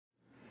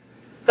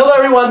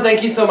everyone,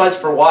 thank you so much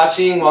for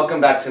watching.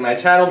 Welcome back to my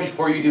channel.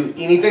 Before you do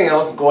anything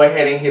else, go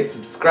ahead and hit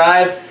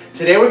subscribe.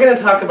 Today we're going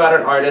to talk about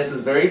an artist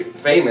who's very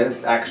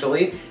famous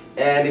actually,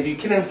 and if you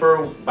can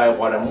infer by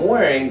what I'm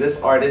wearing,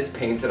 this artist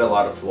painted a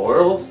lot of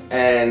florals,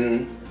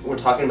 and we're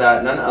talking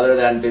about none other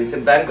than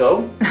Vincent Van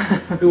Gogh,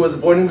 who was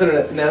born in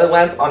the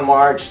Netherlands on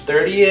March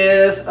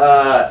 30th,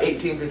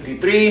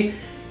 1853.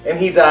 And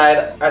he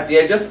died at the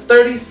age of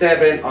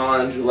 37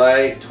 on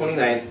July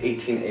 29th,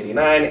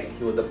 1889.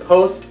 He was a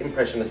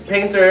post-impressionist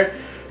painter.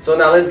 So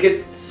now let's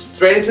get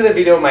straight into the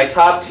video. My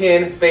top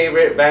 10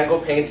 favorite Van Gogh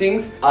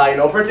paintings. In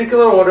no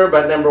particular order,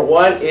 but number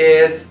 1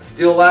 is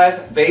Still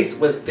Life vase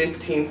with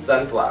 15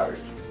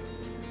 sunflowers.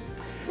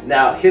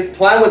 Now his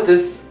plan with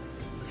this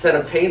set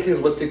of paintings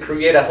was to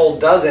create a whole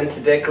dozen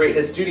to decorate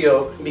his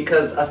studio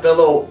because a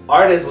fellow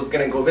artist was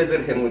going to go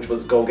visit him, which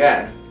was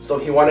Gauguin. So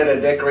he wanted to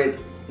decorate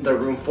the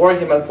room for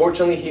him.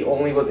 Unfortunately, he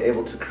only was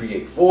able to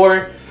create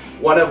 4,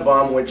 one of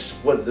them which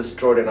was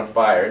destroyed in a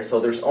fire. So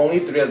there's only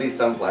 3 of these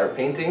sunflower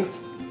paintings.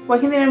 Why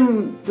can't they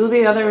do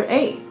the other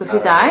 8? Because he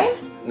died?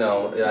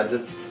 No, yeah,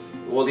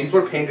 well, these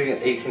were painted in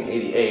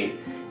 1888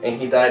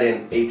 and he died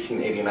in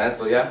 1889,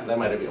 so yeah, that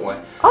might have been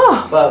why.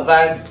 Oh!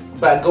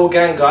 But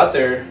Gauguin got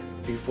there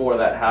before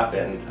that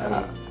happened.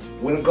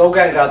 When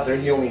Gauguin got there,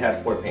 he only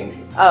had 4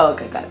 paintings. Oh,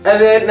 okay, got it. And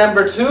then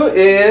number 2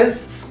 is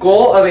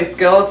Skull of a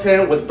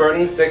Skeleton with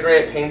Burning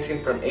Cigarette,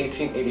 painting from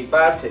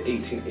 1885 to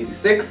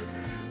 1886,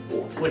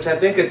 which I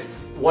think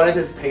it's one of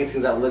his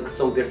paintings that looks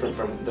so different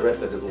from the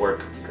rest of his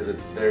work because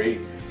it's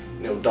very,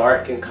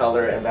 dark in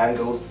color, and Van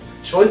Gogh's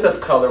choice of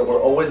color were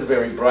always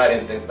very bright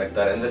and things like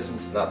that, and this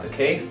one's not the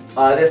case.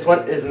 This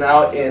one is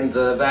now in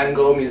the Van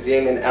Gogh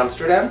Museum in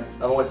Amsterdam.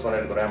 I always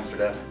wanted to go to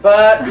Amsterdam.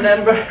 But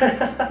number...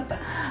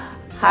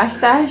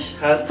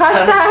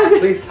 Hashtag.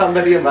 Please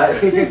somebody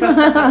invite me.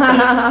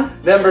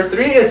 Number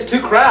 3 is 2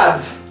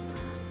 crabs.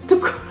 2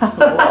 crabs.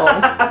 Whoa.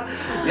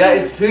 Yeah,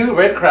 it's 2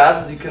 red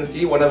crabs. As you can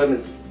see, one of them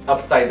is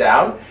upside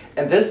down.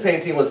 And this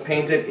painting was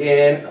painted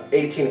in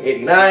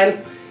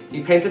 1889.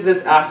 He painted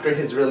this after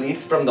his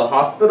release from the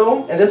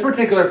hospital. And this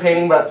particular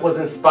painting was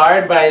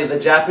inspired by the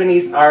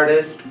Japanese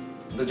artist,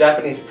 the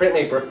Japanese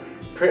printmaker.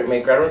 I don't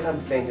know if I'm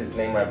saying his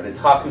name right, but it's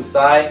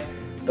Hakusai.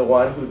 The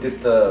one who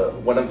did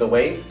one of the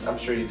waves. I'm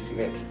sure you've seen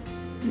it.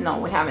 No,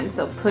 we haven't,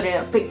 so put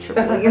in a picture,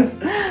 please.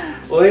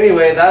 Well,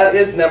 anyway, that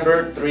is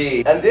number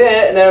 3. And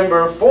then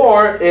number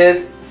 4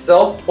 is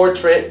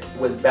Self-Portrait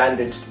with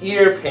Bandaged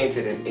Ear,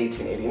 painted in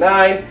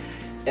 1889.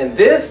 And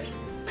this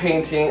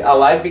painting I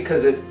like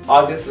because it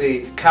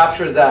obviously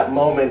captures that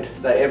moment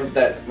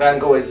that Van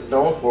Gogh is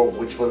known for,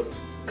 which was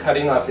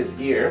cutting off his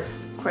ear.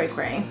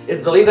 Cray.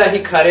 It's believed that he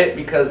cut it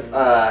because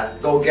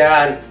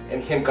Gauguin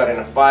and him got in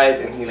a fight,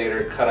 and he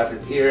later cut off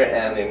his ear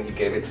and then he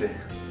gave it to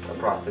a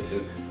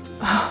prostitute.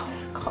 Oh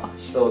gosh.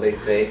 So they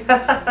say.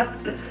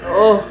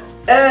 Oh.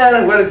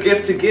 And what a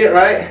gift to get,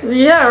 right?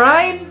 Yeah,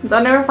 right?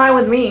 Don't ever fight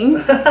with me.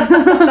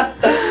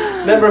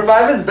 Number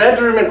 5 is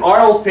Bedroom in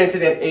Arles,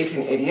 painted in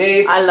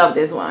 1888. I love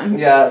this one.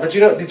 Yeah, but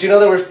did you know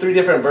there were 3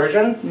 different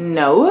versions?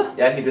 No.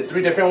 Yeah, he did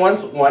 3 different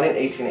ones. 1 in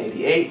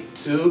 1888,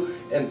 2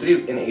 and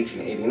 3 in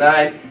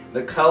 1889.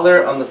 The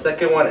color on the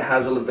second one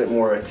has a little bit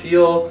more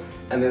teal,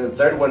 and then the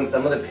third one,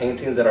 some of the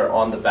paintings that are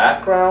on the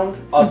background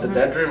of the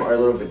bedroom are a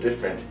little bit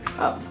different.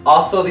 Oh.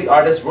 Also, the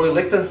artist Roy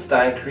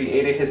Lichtenstein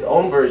created his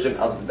own version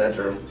of the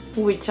bedroom,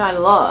 which I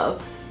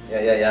love.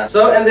 Yeah.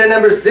 So, and then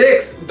number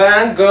 6,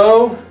 Van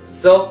Gogh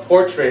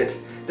Self-Portrait.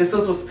 This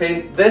one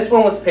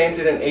was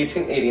painted in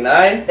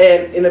 1889,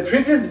 and in a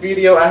previous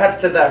video I had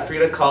said that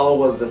Frida Kahlo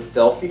was the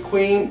selfie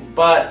queen,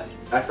 but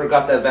I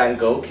forgot that Van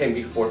Gogh came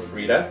before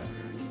Frida.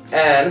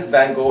 And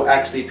Van Gogh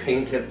actually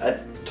painted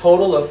a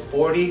total of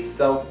 40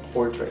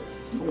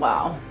 self-portraits.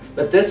 Wow.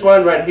 But this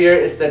one right here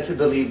is said to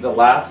be the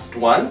last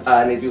one.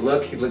 And if you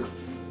look, he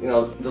looks,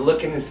 the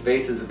look in his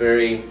face is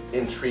very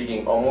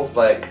intriguing, almost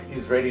like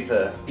he's ready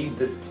to leave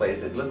this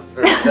place. It looks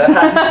very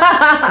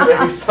sad,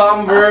 very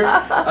somber.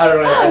 I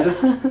don't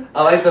know,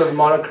 I like the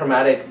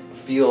monochromatic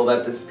feel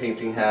that this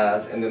painting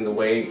has, and then the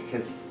way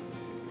his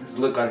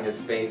look on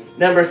his face.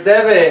 Number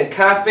 7,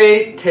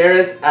 Cafe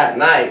Terrace at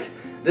Night.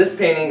 This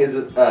painting is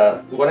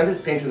one of his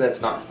paintings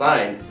that's not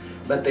signed,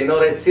 but they know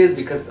that it's his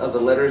because of the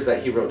letters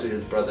that he wrote to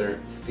his brother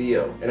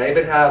Theo. And I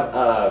even have,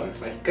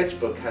 my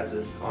sketchbook has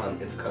this on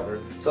its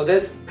cover. So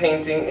this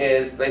painting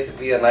is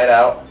basically a night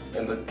out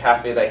in the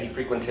cafe that he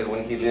frequented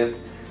when he lived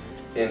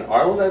in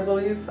Arles, I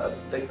believe. I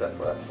think that's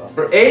where that's from.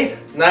 For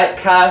 8, Night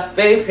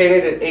Cafe,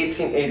 painted in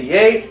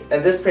 1888.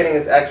 And this painting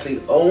is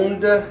actually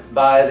owned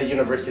by the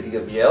University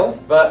of Yale.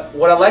 But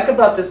what I like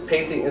about this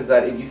painting is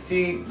that if you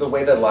see the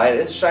way the light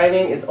is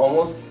shining, it's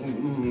almost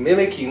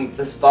mimicking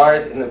the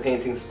stars in the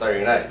painting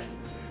Starry Night,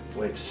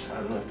 which I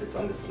don't know if it's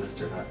on this list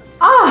or not.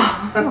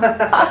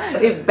 Oh,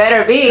 it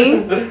better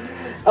be.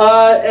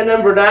 And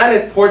number 9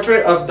 is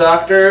Portrait of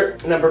Dr.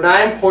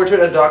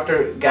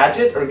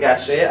 Gadget or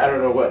Gachet. I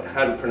don't know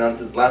how to pronounce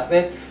his last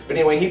name. But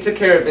anyway, he took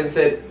care of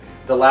Vincent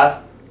the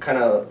last kind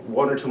of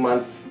 1 or 2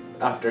 months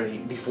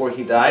before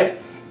he died.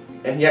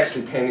 And he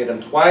actually painted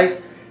him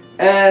twice.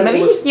 And maybe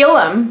he killed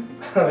him.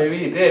 Maybe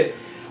he did.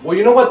 Well,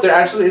 you know what? There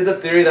actually is a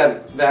theory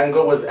that Van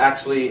Gogh was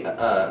actually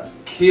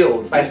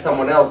killed by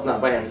someone else,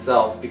 not by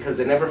himself, because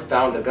they never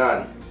found a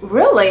gun.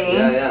 Really?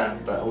 Yeah,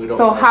 but we don't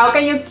So know. how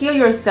can you kill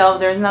yourself?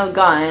 There's no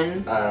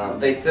gun.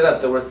 They said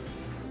that there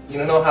was, you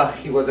know how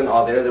he wasn't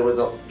all there? There was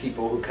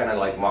people who kind of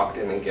like mocked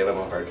him and gave him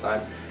a hard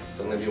time.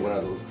 So maybe one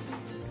of those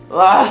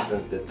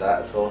persons did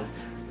that. So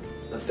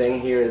the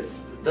thing here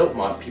is, don't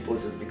mock people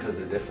just because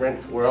they're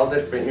different. We're all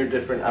different, you're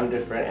different, I'm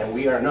different, and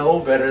we are no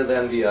better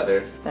than the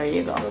other. There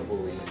you go. No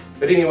bullying.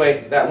 But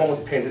anyway, that one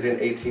was painted in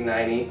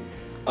 1890.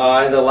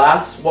 And the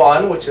last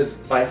one, which is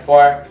by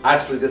far,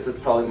 actually this is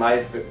probably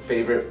my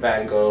favorite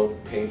Van Gogh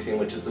painting,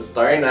 which is the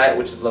Starry Night,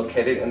 which is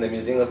located in the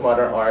Museum of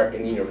Modern Art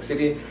in New York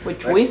City.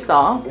 Which we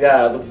saw.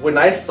 Yeah, when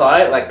I saw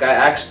it, like I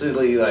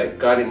actually like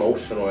got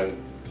emotional and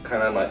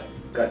kind of like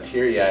got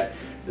teary-eyed.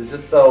 It's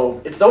just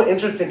so, it's so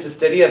interesting to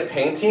study a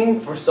painting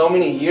for so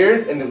many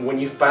years, and then when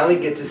you finally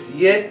get to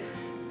see it,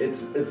 it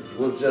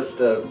was just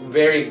a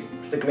very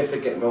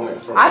significant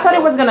moment for me. I thought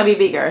it was gonna be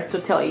bigger, to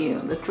tell you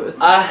the truth.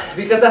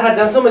 Because I had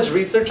done so much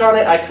research on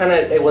it,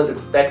 I was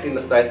expecting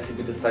the size to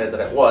be the size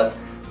that it was.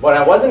 What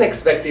I wasn't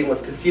expecting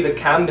was to see the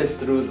canvas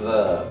through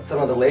some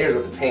of the layers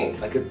of the paint.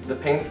 Like the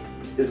paint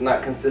is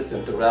not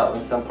consistent throughout.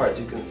 In some parts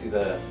you can see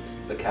the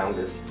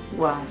canvas.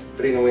 Wow.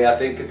 But anyway, I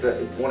think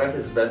it's one of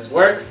his best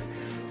works.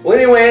 Well,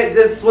 anyway,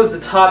 this was the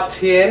top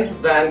 10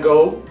 Van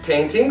Gogh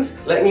paintings.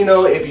 Let me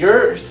know if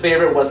your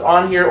favorite was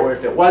on here or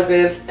if it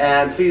wasn't.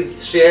 And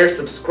please share,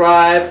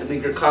 subscribe,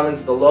 leave your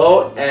comments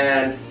below,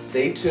 and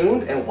stay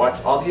tuned and watch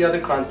all the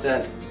other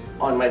content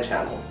on my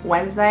channel.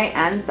 Wednesday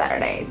and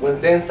Saturdays.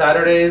 Wednesday and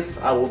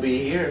Saturdays, I will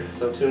be here,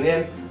 so tune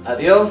in.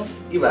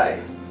 Adios y bye.